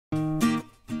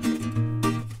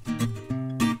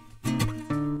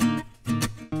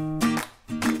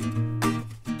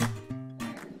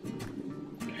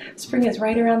spring is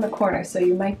right around the corner, so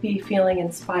you might be feeling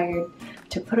inspired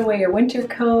to put away your winter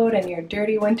coat and your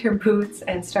dirty winter boots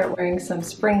and start wearing some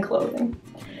spring clothing.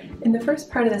 In the first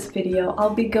part of this video,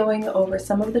 I'll be going over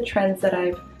some of the trends that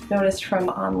I've noticed from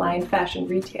online fashion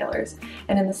retailers,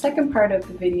 and in the second part of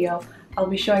the video, I'll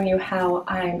be showing you how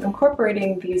I'm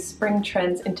incorporating these spring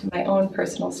trends into my own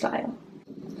personal style.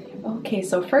 Okay,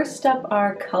 so first up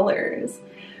are colors.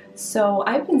 So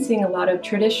I've been seeing a lot of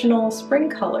traditional spring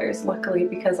colors, luckily,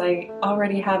 because I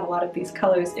already have a lot of these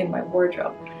colors in my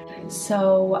wardrobe.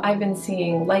 So I've been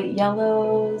seeing light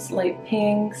yellows, light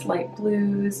pinks, light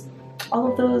blues, all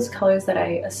of those colors that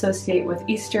I associate with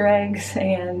Easter eggs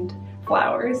and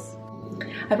flowers.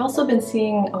 I've also been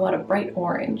seeing a lot of bright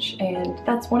orange, and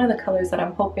that's one of the colors that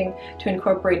I'm hoping to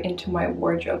incorporate into my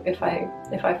wardrobe if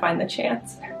I find the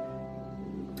chance.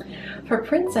 For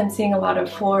prints, I'm seeing a lot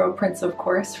of floral prints, of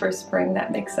course, for spring.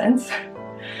 That makes sense.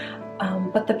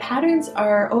 But the patterns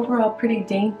are overall pretty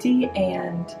dainty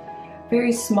and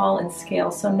very small in scale,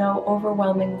 so no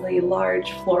overwhelmingly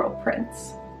large floral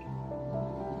prints.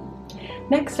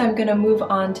 Next, I'm going to move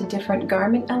on to different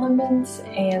garment elements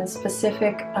and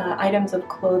specific items of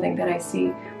clothing that I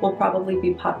see will probably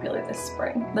be popular this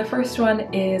spring. The first one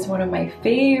is one of my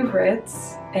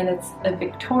favorites, and it's a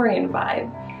Victorian vibe.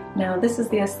 Now, this is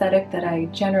the aesthetic that I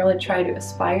generally try to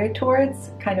aspire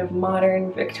towards, kind of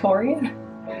modern Victorian.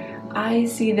 I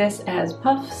see this as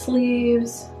puff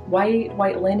sleeves,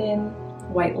 white linen,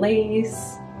 white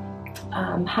lace,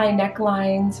 high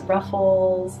necklines,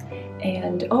 ruffles,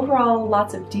 and overall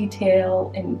lots of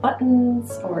detail in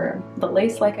buttons or the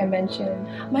lace like I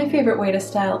mentioned. My favorite way to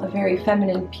style a very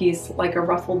feminine piece like a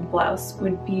ruffled blouse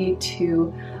would be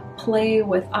to play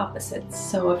with opposites.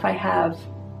 So if I have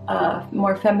a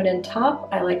more feminine top,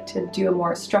 I like to do a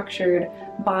more structured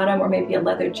bottom or maybe a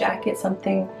leather jacket,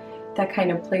 something that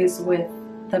kind of plays with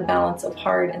the balance of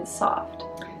hard and soft.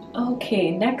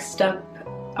 Okay, next up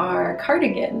are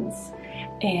cardigans,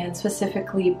 and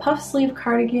specifically puff sleeve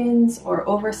cardigans or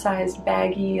oversized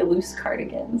baggy loose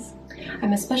cardigans.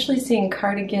 I'm especially seeing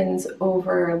cardigans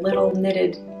over little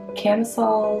knitted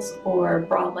camisoles or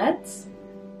bralettes.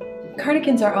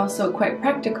 Cardigans are also quite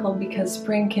practical because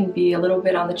spring can be a little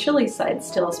bit on the chilly side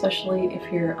still, especially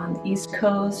if you're on the East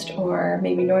Coast or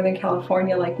maybe Northern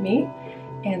California like me.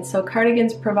 And so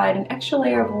cardigans provide an extra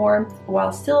layer of warmth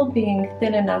while still being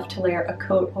thin enough to layer a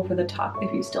coat over the top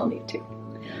if you still need to.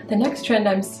 The next trend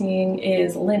I'm seeing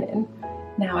is linen.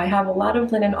 Now, I have a lot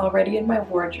of linen already in my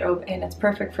wardrobe, and it's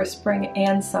perfect for spring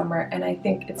and summer, and I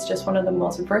think it's just one of the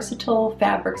most versatile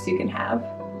fabrics you can have.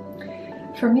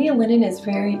 For me, linen is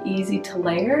very easy to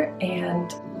layer,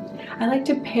 and I like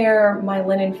to pair my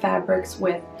linen fabrics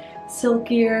with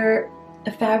silkier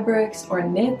fabrics or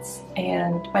knits,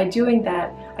 and by doing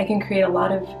that, I can create a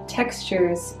lot of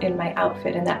textures in my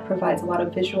outfit, and that provides a lot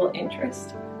of visual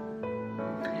interest.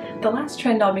 The last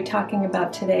trend I'll be talking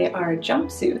about today are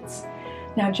jumpsuits.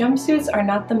 Now, jumpsuits are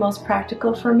not the most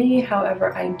practical for me,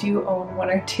 however, I do own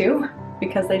one or two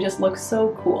because they just look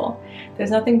so cool. There's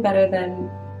nothing better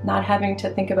than not having to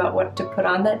think about what to put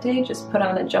on that day, just put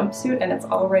on a jumpsuit and it's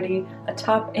already a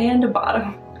top and a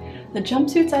bottom. The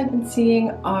jumpsuits I've been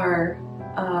seeing are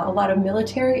a lot of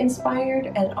military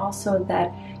inspired and also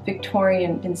that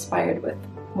Victorian inspired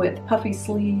with puffy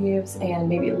sleeves and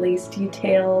maybe lace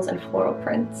details and floral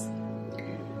prints.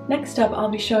 Next up, I'll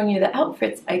be showing you the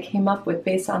outfits I came up with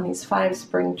based on these 5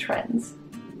 spring trends.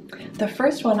 The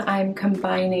first one, I'm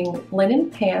combining linen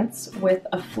pants with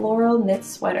a floral knit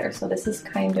sweater. So this is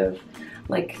kind of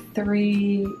like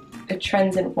 3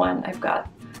 trends in one. I've got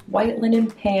white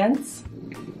linen pants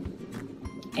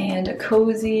and a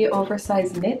cozy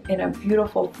oversized knit in a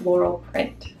beautiful floral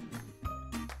print.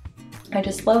 I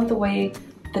just love the way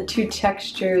the 2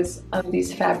 textures of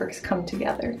these fabrics come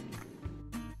together.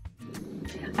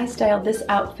 I styled this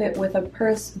outfit with a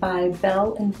purse by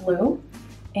Belle and Blue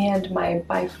and my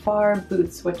By Far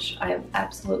boots, which I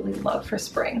absolutely love for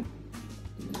spring.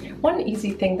 One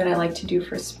easy thing that I like to do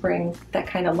for spring that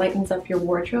kind of lightens up your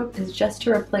wardrobe is just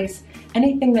to replace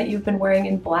anything that you've been wearing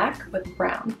in black with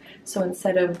brown. So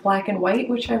instead of black and white,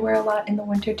 which I wear a lot in the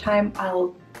winter time,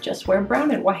 I'll just wear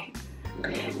brown and white.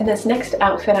 In this next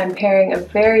outfit, I'm pairing a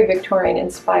very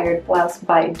Victorian-inspired blouse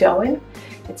by Joie.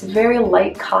 It's very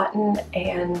light cotton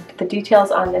and the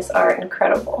details on this are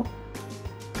incredible.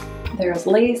 There's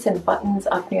lace and buttons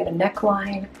up near the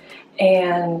neckline,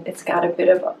 and it's got a bit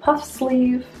of a puff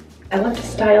sleeve. I love to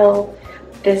style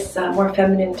this more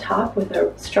feminine top with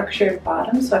a structured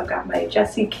bottom, so I've got my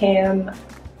Jessie Cam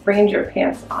Ranger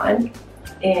pants on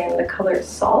in the color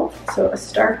Salt, so a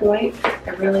stark white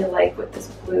I really like with this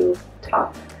blue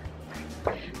top.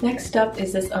 Next up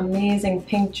is this amazing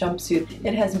pink jumpsuit.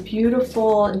 It has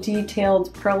beautiful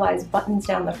detailed pearlized buttons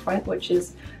down the front, which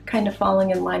is kind of falling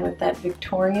in line with that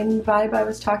Victorian vibe I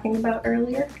was talking about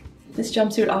earlier. This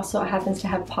jumpsuit also happens to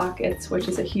have pockets, which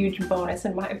is a huge bonus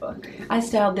in my book. I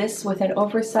styled this with an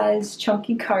oversized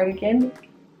chunky cardigan,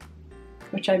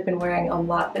 which I've been wearing a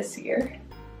lot this year.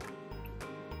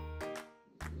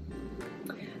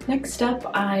 Next up,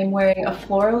 I'm wearing a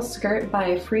floral skirt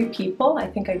by Free People. I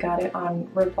think I got it on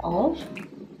Revolve.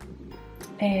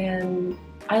 And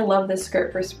I love this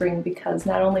skirt for spring because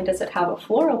not only does it have a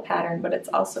floral pattern, but it's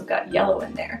also got yellow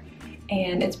in there.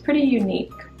 And it's pretty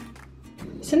unique.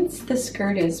 Since the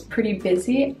skirt is pretty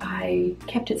busy, I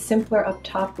kept it simpler up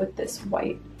top with this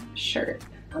white shirt.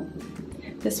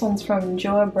 This one's from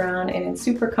Joie and it's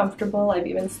super comfortable. I've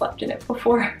even slept in it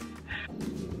before.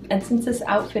 And since this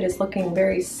outfit is looking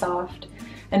very soft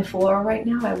and floral right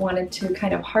now, I wanted to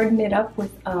kind of harden it up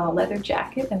with a leather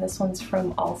jacket, and this one's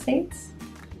from All Saints.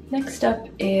 Next up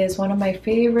is one of my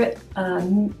favorite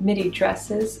midi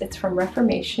dresses. It's from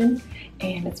Reformation,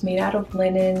 and it's made out of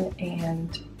linen,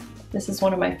 and this is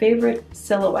one of my favorite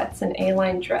silhouettes, an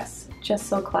A-line dress. Just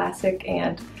so classic,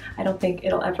 and I don't think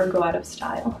it'll ever go out of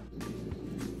style.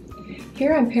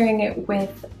 Here I'm pairing it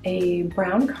with a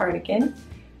brown cardigan,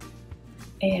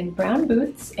 and brown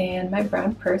boots, and my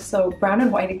brown purse, so brown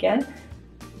and white again.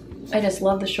 I just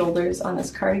love the shoulders on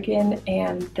this cardigan,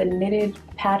 and the knitted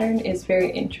pattern is very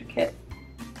intricate.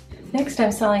 Next,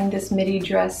 I'm styling this midi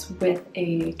dress with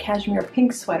a cashmere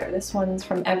pink sweater. This one's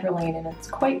from Everlane, and it's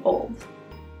quite old.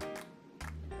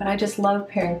 But I just love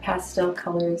pairing pastel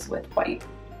colors with white.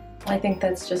 I think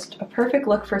that's just a perfect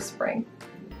look for spring.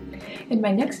 In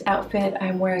my next outfit,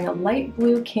 I'm wearing a light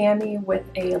blue cami with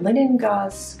a linen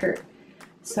gauze skirt.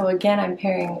 So again, I'm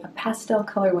pairing a pastel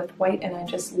color with white, and I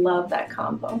just love that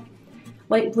combo.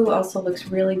 Light blue also looks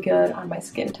really good on my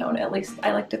skin tone, at least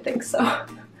I like to think so.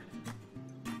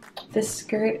 This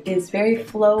skirt is very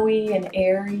flowy and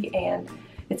airy, and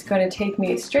it's going to take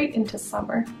me straight into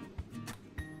summer.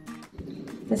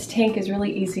 This tank is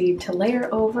really easy to layer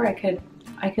over. I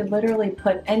could literally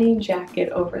put any jacket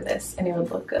over this and it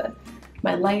would look good.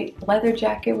 My light leather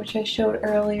jacket, which I showed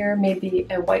earlier, maybe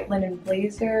a white linen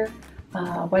blazer,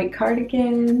 white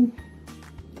cardigan.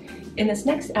 In this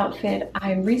next outfit,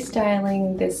 I'm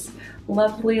restyling this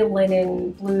lovely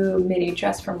linen blue midi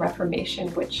dress from Reformation,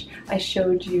 which I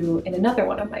showed you in another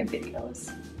one of my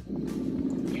videos.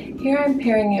 Here I'm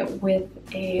pairing it with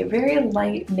a very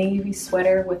light navy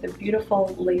sweater with a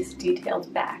beautiful lace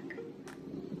detailed back.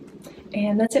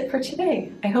 And that's it for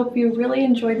today. I hope you really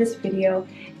enjoyed this video,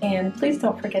 and please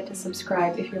don't forget to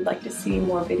subscribe if you'd like to see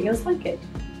more videos like it.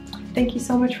 Thank you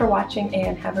so much for watching,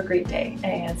 and have a great day,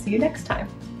 and see you next time.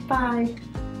 Bye!